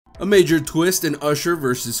A major twist in Usher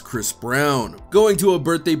versus Chris Brown. Going to a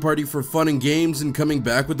birthday party for fun and games and coming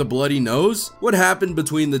back with a bloody nose? What happened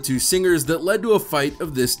between the two singers that led to a fight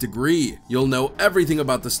of this degree? You'll know everything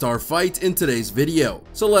about the star fight in today's video,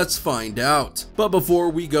 so let's find out. But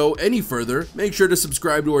before we go any further, make sure to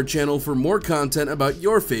subscribe to our channel for more content about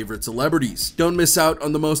your favorite celebrities. Don't miss out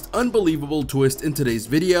on the most unbelievable twist in today's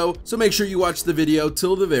video, so make sure you watch the video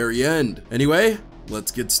till the very end. Anyway,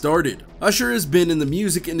 let's get started. Usher has been in the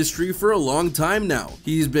music industry for a long time now.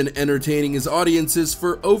 He's been entertaining his audiences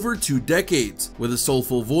for over 2 decades, with a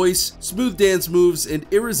soulful voice, smooth dance moves, and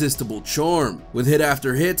irresistible charm. With hit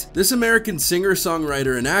after hit, this American singer,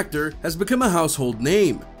 songwriter, and actor has become a household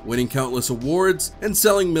name, winning countless awards and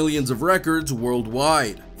selling millions of records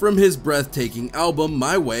worldwide. From his breathtaking album,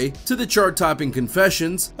 My Way, to the chart-topping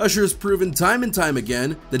Confessions, Usher's proven time and time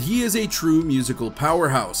again that he is a true musical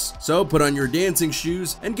powerhouse. So put on your dancing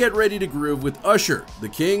shoes and get ready to groove with Usher, the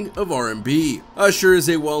king of R&B. Usher is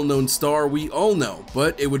a well-known star we all know,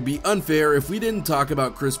 but it would be unfair if we didn't talk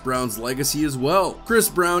about Chris Brown's legacy as well. Chris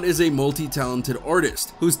Brown is a multi-talented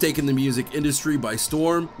artist who's taken the music industry by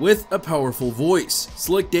storm with a powerful voice,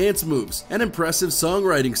 slick dance moves, and impressive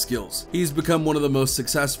songwriting skills. He's become one of the most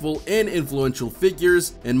successful and influential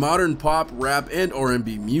figures in modern pop, rap, and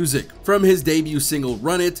R&B music. From his debut single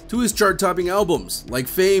Run It to his chart-topping albums like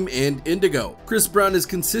Fame and Indigo, Chris Brown has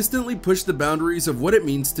consistently pushed the boundaries of what it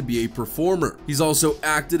means to be a performer. He's also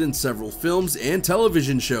acted in several films and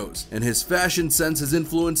television shows, and his fashion sense has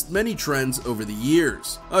influenced many trends over the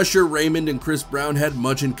years. Usher, Raymond, and Chris Brown had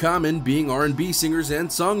much in common, being R&B singers and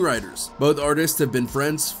songwriters. Both artists have been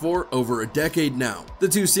friends for over a decade now. The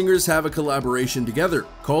two singers have a collaboration together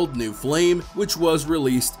called New Flame, which was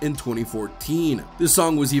released in 2014. The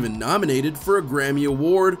song was even nominated for a Grammy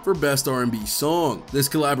Award for Best R&B Song. This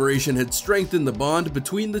collaboration had strengthened the bond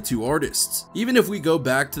between the two artists. Even if we go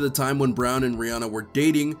back to the time when Brown and Rihanna were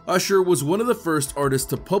dating, Usher was one of the first artists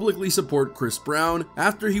to publicly support Chris Brown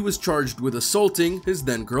after he was charged with assaulting his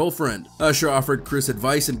then-girlfriend. Usher offered Chris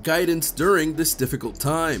advice and guidance during this difficult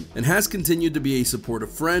time, and has continued to be a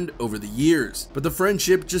supportive friend over the years. But the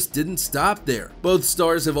friendship just didn't stop there. Both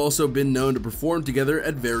stars have also been known to perform together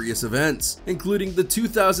at various events, including the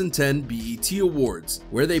 2010 BET Awards,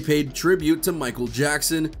 where they paid tribute to Michael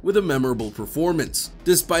Jackson with a memorable performance.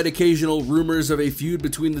 Despite occasional rumors of a feud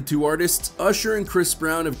between the two artists, Usher and Chris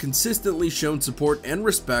Brown have consistently shown support and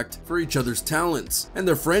respect for each other's talents, and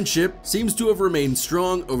their friendship seems to have remained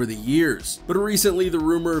strong over the years. But recently, the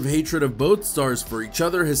rumor of hatred of both stars for each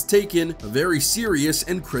other has taken a very serious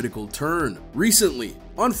and critical turn. Recently,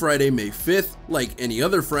 on Friday, May 5th, like any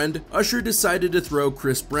other friend, Usher decided to throw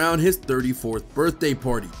Chris Brown his 34th birthday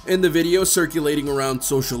party. In the video circulating around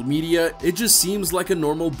social media, it just seems like a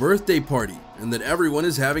normal birthday party, and that everyone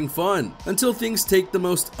is having fun, until things take the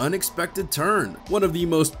most unexpected turn. One of the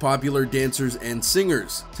most popular dancers and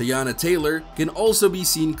singers, Teyana Taylor, can also be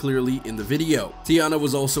seen clearly in the video. Teyana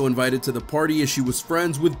was also invited to the party as she was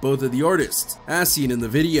friends with both of the artists, as seen in the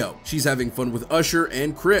video. She's having fun with Usher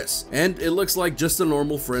and Chris, and it looks like just a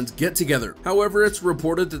normal friends get-together. However, it's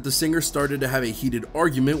reported that the singer started to have a heated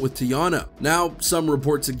argument with Teyana. Now, some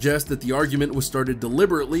reports suggest that the argument was started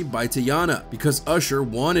deliberately by Teyana because Usher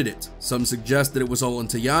wanted it. Some suggest that it was all on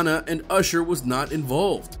Teyana and Usher was not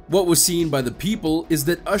involved. What was seen by the people is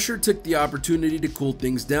that Usher took the opportunity to cool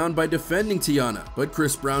things down by defending Teyana, but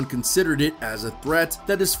Chris Brown considered it as a threat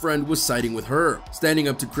that his friend was siding with her. Standing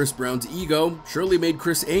up to Chris Brown's ego surely made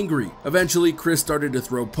Chris angry. Eventually, Chris started to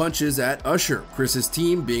throw punches at Usher. Chris's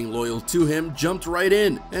team, being loyal to him, jumped right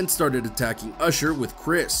in and started attacking Usher with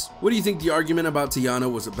Chris. What do you think the argument about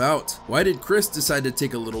Teyana was about? Why did Chris decide to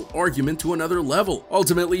take a little argument to another level?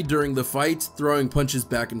 Ultimately, during the fight, throwing punches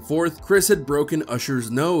back and forth, Chris had broken Usher's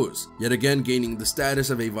nose, yet again gaining the status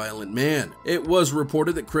of a violent man. It was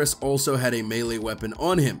reported that Chris also had a melee weapon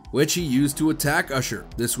on him, which he used to attack Usher.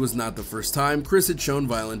 This was not the first time Chris had shown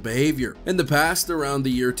violent behavior. In the past, around the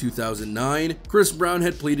year 2009, Chris Brown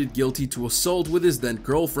had pleaded guilty to assault with his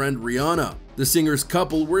then-girlfriend Rihanna. The singers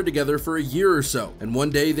couple were together for a year or so, and one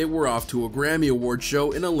day they were off to a Grammy Award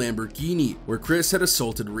show in a Lamborghini, where Chris had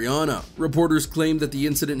assaulted Rihanna. Reporters claimed that the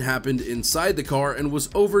incident happened inside the car and was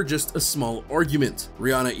over just a small argument.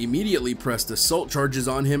 Rihanna immediately pressed assault charges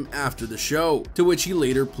on him after the show, to which he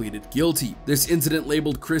later pleaded guilty. This incident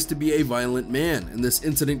labeled Chris to be a violent man, and this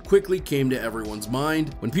incident quickly came to everyone's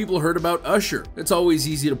mind when people heard about Usher. It's always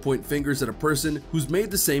easy to point fingers at a person who's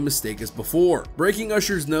made the same mistake as before. Breaking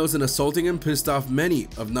Usher's nose and assaulting him pissed off many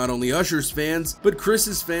of not only Usher's fans, but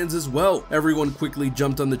Chris's fans as well. Everyone quickly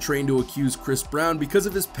jumped on the train to accuse Chris Brown because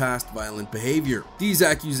of his past violent behavior. These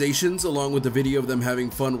accusations, along with the video of them having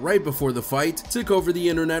fun right before the fight, took over the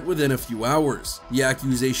internet within a few hours. The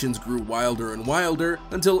accusations grew wilder and wilder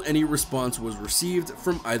until any response was received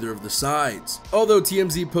from either of the sides. Although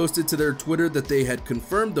TMZ posted to their Twitter that they had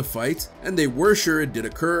confirmed the fight, and they were sure it did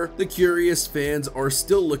occur, the curious fans are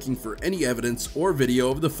still looking for any evidence or video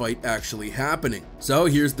of the fight actually happening. So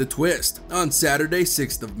here's the twist. On Saturday,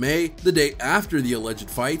 6th of May, the day after the alleged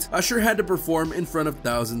fight, Usher had to perform in front of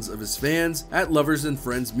thousands of his fans at Lovers and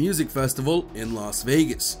Friends Music Festival in Las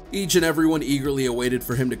Vegas. Each and everyone eagerly awaited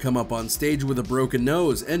for him to come up on stage with a broken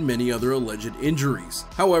nose and many other alleged injuries.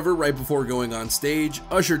 However, right before going on stage,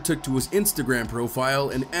 Usher took to his Instagram profile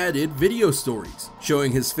and added video stories,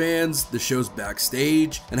 showing his fans the show's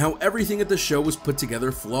backstage and how everything at the show was put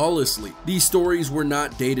together flawlessly. These stories were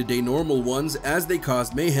not day-to-day normal ones, as they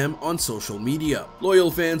caused mayhem on social media.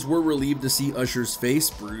 Loyal fans were relieved to see Usher's face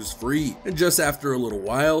bruise-free, and just after a little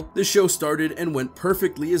while, the show started and went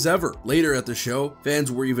perfectly as ever. Later at the show,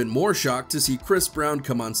 fans were even more shocked to see Chris Brown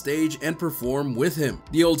come on stage and perform with him.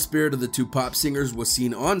 The old spirit of the two pop singers was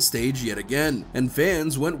seen on stage yet again, and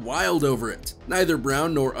fans went wild over it. Neither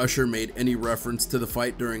Brown nor Usher made any reference to the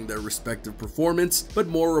fight during their respective performance, but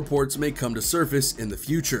more reports may come to surface in the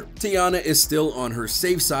future. Tiana is still on her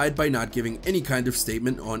safe side by not giving any kind of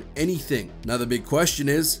statement on anything. Now the big question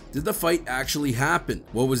is, did the fight actually happen?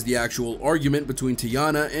 What was the actual argument between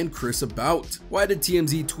Tiana and Chris about? Why did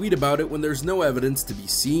TMZ tweet about it when there's no evidence to be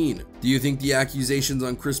seen? Do you think the accusations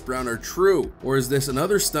on Chris Brown are true, or is this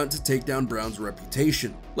another stunt to take down Brown's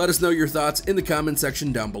reputation? Let us know your thoughts in the comment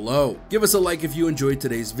section down below. Give us a like if you enjoyed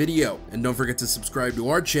today's video, and don't forget to subscribe to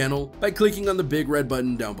our channel by clicking on the big red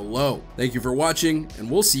button down below. Thank you for watching, and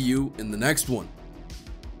we'll see you in the next one.